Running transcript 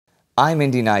I'm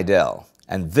Indy,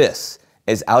 and this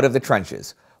is Out of the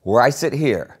Trenches, where I sit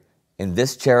here in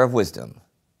this chair of wisdom,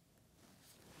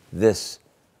 this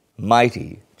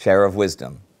mighty chair of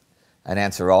wisdom, and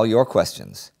answer all your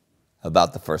questions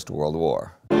about the First World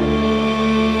War.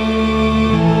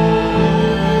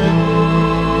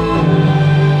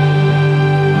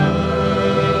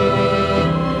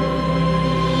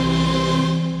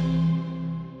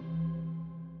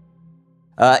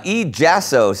 E.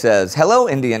 Jasso says, hello,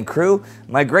 Indian crew.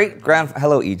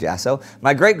 Hello, E. Jasso.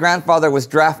 My great-grandfather was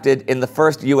drafted in the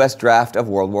first U.S. draft of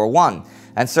World War I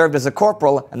and served as a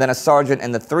corporal and then a sergeant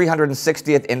in the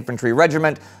 360th Infantry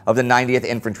Regiment of the 90th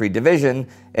Infantry Division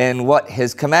in what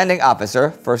his commanding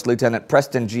officer, First Lieutenant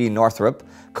Preston G. Northrop,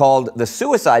 called the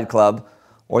Suicide Club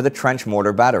or the Trench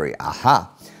Mortar Battery.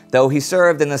 Aha! Though he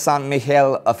served in the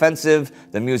Saint-Mihiel Offensive,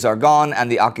 the Meuse-Argonne,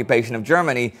 and the occupation of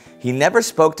Germany, he never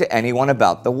spoke to anyone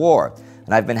about the war,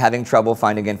 and I've been having trouble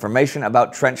finding information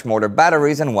about trench mortar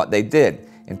batteries and what they did.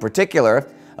 In particular,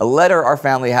 a letter our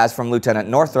family has from Lieutenant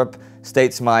Northrop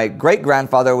states my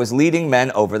great-grandfather was leading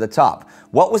men over the top.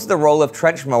 What was the role of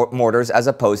trench mortars as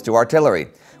opposed to artillery?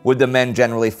 Would the men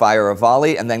generally fire a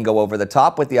volley and then go over the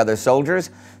top with the other soldiers?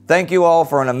 Thank you all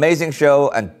for an amazing show,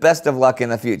 and best of luck in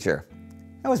the future.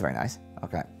 That was very nice.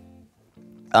 Okay.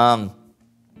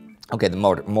 Okay,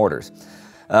 the mortars.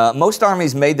 Most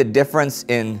armies made the difference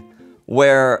in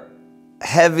where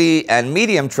heavy and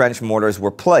medium trench mortars were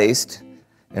placed,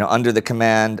 under the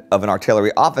command of an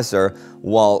artillery officer,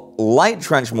 while light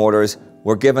trench mortars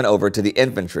were given over to the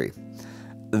infantry.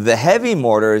 The heavy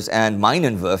mortars and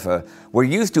Minenwerfer were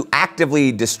used to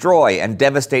actively destroy and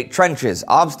devastate trenches,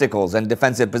 obstacles, and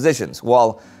defensive positions,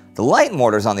 while the light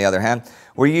mortars, on the other hand,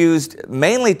 were used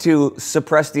mainly to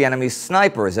suppress the enemy's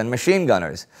snipers and machine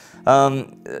gunners.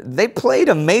 They played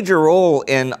a major role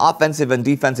in offensive and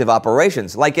defensive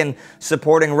operations, like in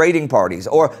supporting raiding parties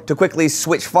or to quickly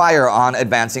switch fire on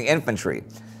advancing infantry.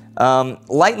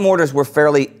 Light mortars were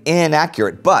fairly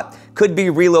inaccurate, but could be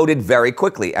reloaded very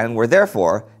quickly and were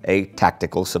therefore a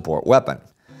tactical support weapon.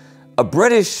 A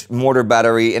British mortar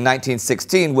battery in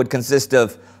 1916 would consist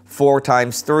of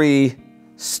 4x3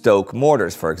 Stoke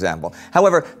mortars, for example.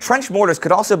 However, trench mortars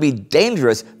could also be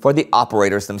dangerous for the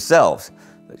operators themselves.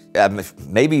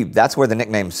 Maybe that's where the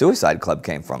nickname Suicide Club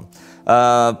came from.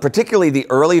 Particularly the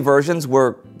early versions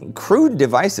were crude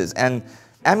devices, and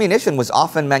ammunition was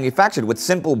often manufactured with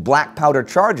simple black powder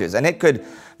charges, and it could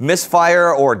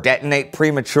misfire or detonate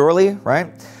prematurely,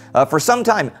 right? For some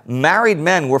time, married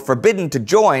men were forbidden to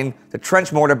join the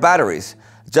trench mortar batteries,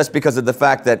 just because of the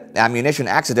fact that ammunition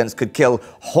accidents could kill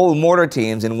whole mortar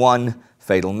teams in one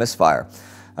fatal misfire.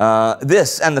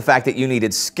 This and the fact that you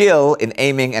needed skill in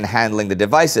aiming and handling the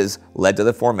devices led to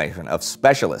the formation of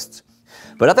specialists.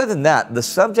 But other than that, the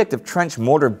subject of trench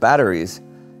mortar batteries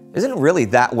isn't really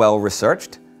that well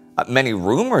researched. Many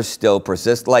rumors still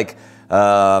persist, like,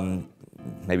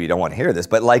 maybe you don't want to hear this,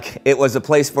 but like it was a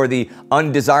place for the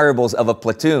undesirables of a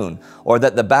platoon, or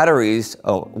that the batteries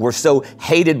were so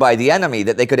hated by the enemy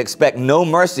that they could expect no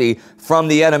mercy from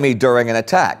the enemy during an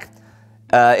attack.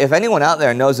 If anyone out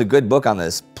there knows a good book on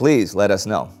this, please let us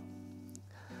know.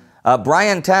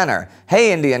 Brian Tanner,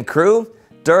 hey Indian crew.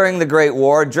 During the Great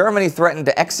War, Germany threatened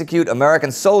to execute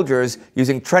American soldiers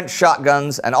using trench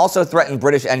shotguns and also threatened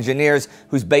British engineers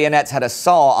whose bayonets had a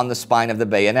saw on the spine of the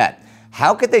bayonet.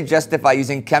 How could they justify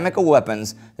using chemical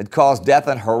weapons that cause death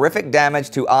and horrific damage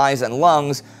to eyes and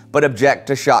lungs, but object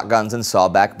to shotguns and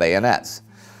sawback bayonets?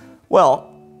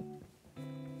 Well,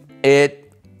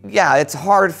 it's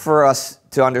hard for us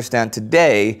to understand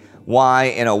today why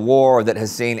in a war that has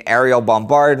seen aerial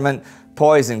bombardment,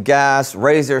 poison gas,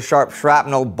 razor-sharp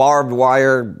shrapnel, barbed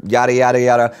wire, yada yada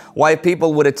yada, why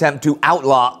people would attempt to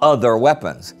outlaw other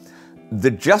weapons. The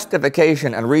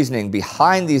justification and reasoning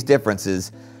behind these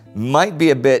differences might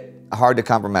be a bit hard to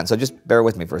comprehend, so just bear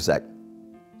with me for a sec.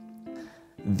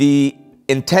 The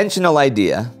intentional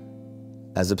idea,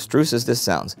 as abstruse as this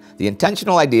sounds, the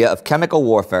intentional idea of chemical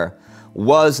warfare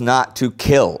was not to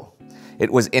kill.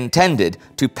 It was intended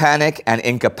to panic and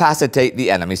incapacitate the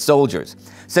enemy soldiers.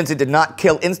 Since it did not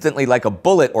kill instantly like a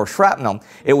bullet or shrapnel,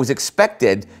 it was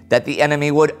expected that the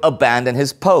enemy would abandon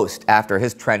his post after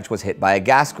his trench was hit by a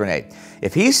gas grenade.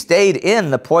 If he stayed in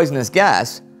the poisonous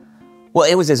gas, well,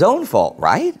 it was his own fault,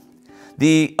 right?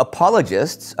 The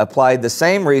apologists applied the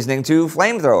same reasoning to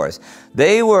flamethrowers.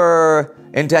 They were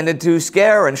intended to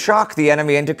scare and shock the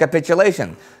enemy into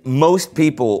capitulation. Most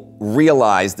people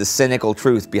realize the cynical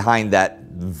truth behind that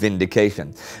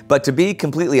vindication. But to be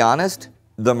completely honest,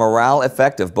 the morale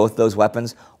effect of both those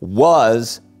weapons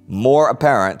was more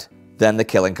apparent than the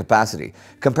killing capacity.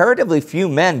 Comparatively few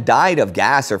men died of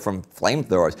gas or from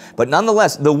flamethrowers, but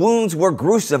nonetheless, the wounds were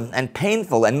gruesome and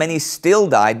painful, and many still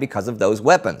died because of those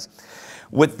weapons.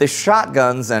 With the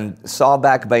shotguns and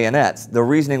sawback bayonets, the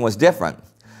reasoning was different.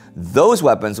 Those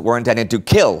weapons were intended to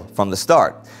kill from the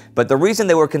start, but the reason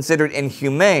they were considered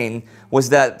inhumane was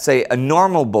that, say, a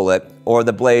normal bullet or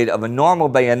the blade of a normal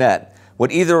bayonet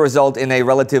would either result in a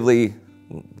relatively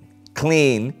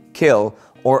clean kill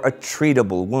or a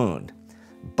treatable wound.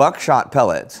 Buckshot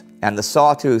pellets and the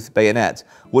sawtooth bayonets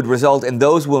would result in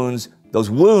those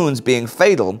wounds being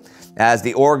fatal, as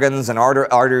the organs and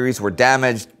arteries were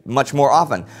damaged much more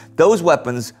often. Those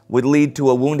weapons would lead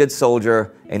to a wounded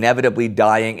soldier inevitably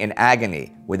dying in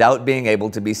agony without being able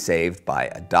to be saved by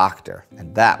a doctor.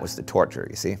 And that was the torture,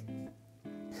 you see.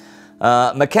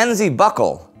 Mackenzie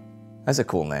Buckle, that's a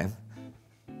cool name.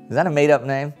 Is that a made-up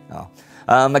name? Oh.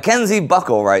 Mackenzie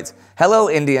Buckle writes, "Hello,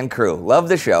 Indian crew. Love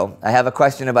the show. I have a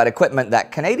question about equipment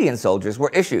that Canadian soldiers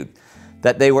were issued.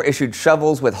 That they were issued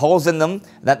shovels with holes in them,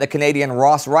 that the Canadian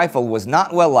Ross rifle was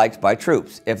not well liked by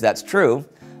troops. If that's true,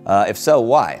 if so,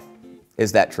 why?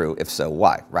 Is that true? If so,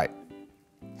 why?" Right.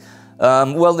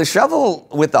 Well, the shovel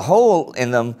with the hole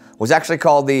in them was actually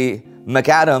called the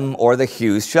McAdam or the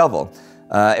Hughes shovel.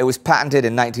 It was patented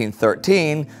in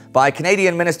 1913 by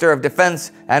Canadian Minister of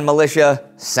Defense and Militia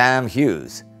Sam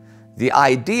Hughes. The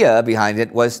idea behind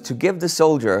it was to give the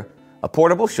soldier a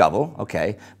portable shovel,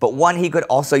 okay, but one he could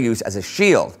also use as a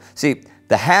shield. See,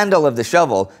 the handle of the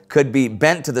shovel could be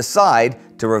bent to the side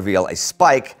to reveal a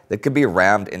spike that could be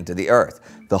rammed into the earth.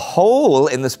 The hole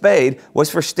in the spade was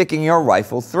for sticking your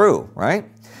rifle through, right?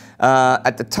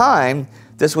 At the time,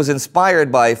 this was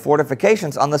inspired by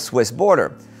fortifications on the Swiss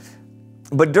border.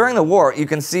 But during the war, you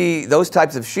can see those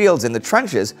types of shields in the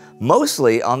trenches,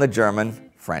 mostly on the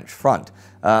German-French front.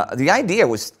 The idea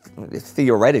was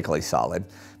theoretically solid,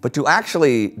 but to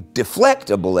actually deflect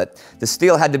a bullet, the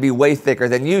steel had to be way thicker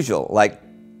than usual, like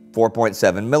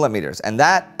 4.7 millimeters, and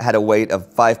that had a weight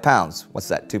of 5 pounds. What's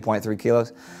that, 2.3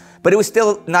 kilos? But it was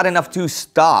still not enough to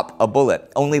stop a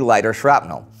bullet, only lighter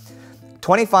shrapnel.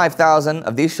 25,000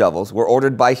 of these shovels were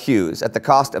ordered by Hughes at the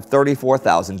cost of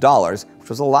 $34,000, which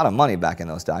was a lot of money back in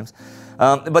those times.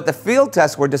 But the field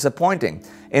tests were disappointing.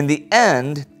 In the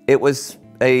end, it was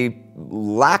a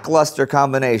lackluster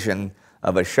combination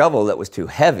of a shovel that was too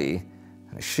heavy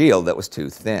and a shield that was too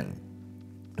thin.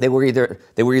 They were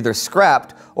either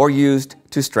scrapped or used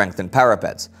to strengthen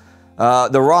parapets.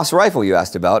 The Ross rifle you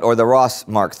asked about, or the Ross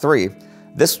Mark III,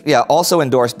 this, also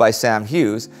endorsed by Sam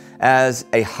Hughes as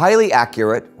a highly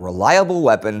accurate, reliable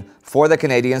weapon for the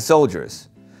Canadian soldiers.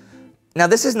 Now,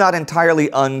 this is not entirely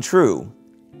untrue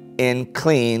in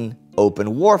clean,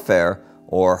 open warfare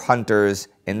or hunters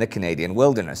in the Canadian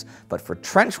wilderness. But for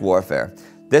trench warfare,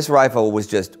 this rifle was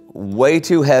just way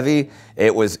too heavy,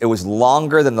 it was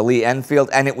longer than the Lee Enfield,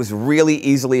 and it was really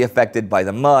easily affected by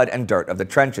the mud and dirt of the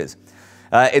trenches.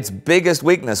 Its biggest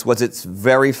weakness was its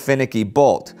very finicky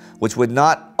bolt, which would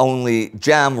not only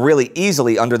jam really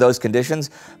easily under those conditions,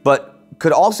 but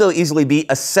could also easily be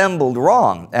assembled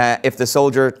wrong if the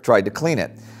soldier tried to clean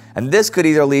it. And this could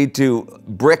either lead to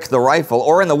brick the rifle,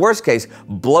 or in the worst case,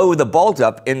 blow the bolt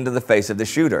up into the face of the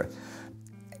shooter.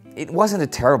 It wasn't a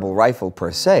terrible rifle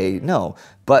per se, no,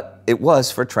 but it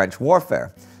was for trench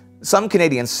warfare. Some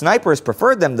Canadian snipers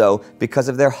preferred them, though, because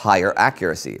of their higher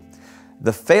accuracy.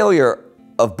 The failure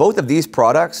of both of these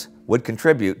products would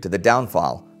contribute to the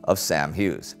downfall of Sam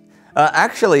Hughes.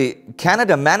 Actually,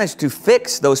 Canada managed to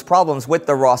fix those problems with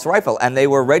the Ross rifle, and they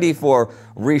were ready for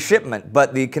reshipment,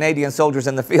 but the Canadian soldiers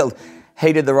in the field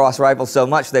hated the Ross rifle so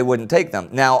much they wouldn't take them.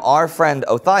 Now, our friend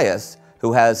Othais,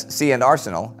 who has Sea and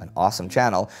Arsenal, an awesome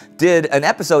channel, did an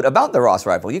episode about the Ross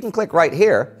rifle. You can click right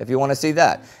here if you want to see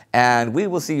that. And we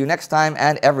will see you next time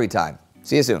and every time.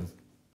 See you soon.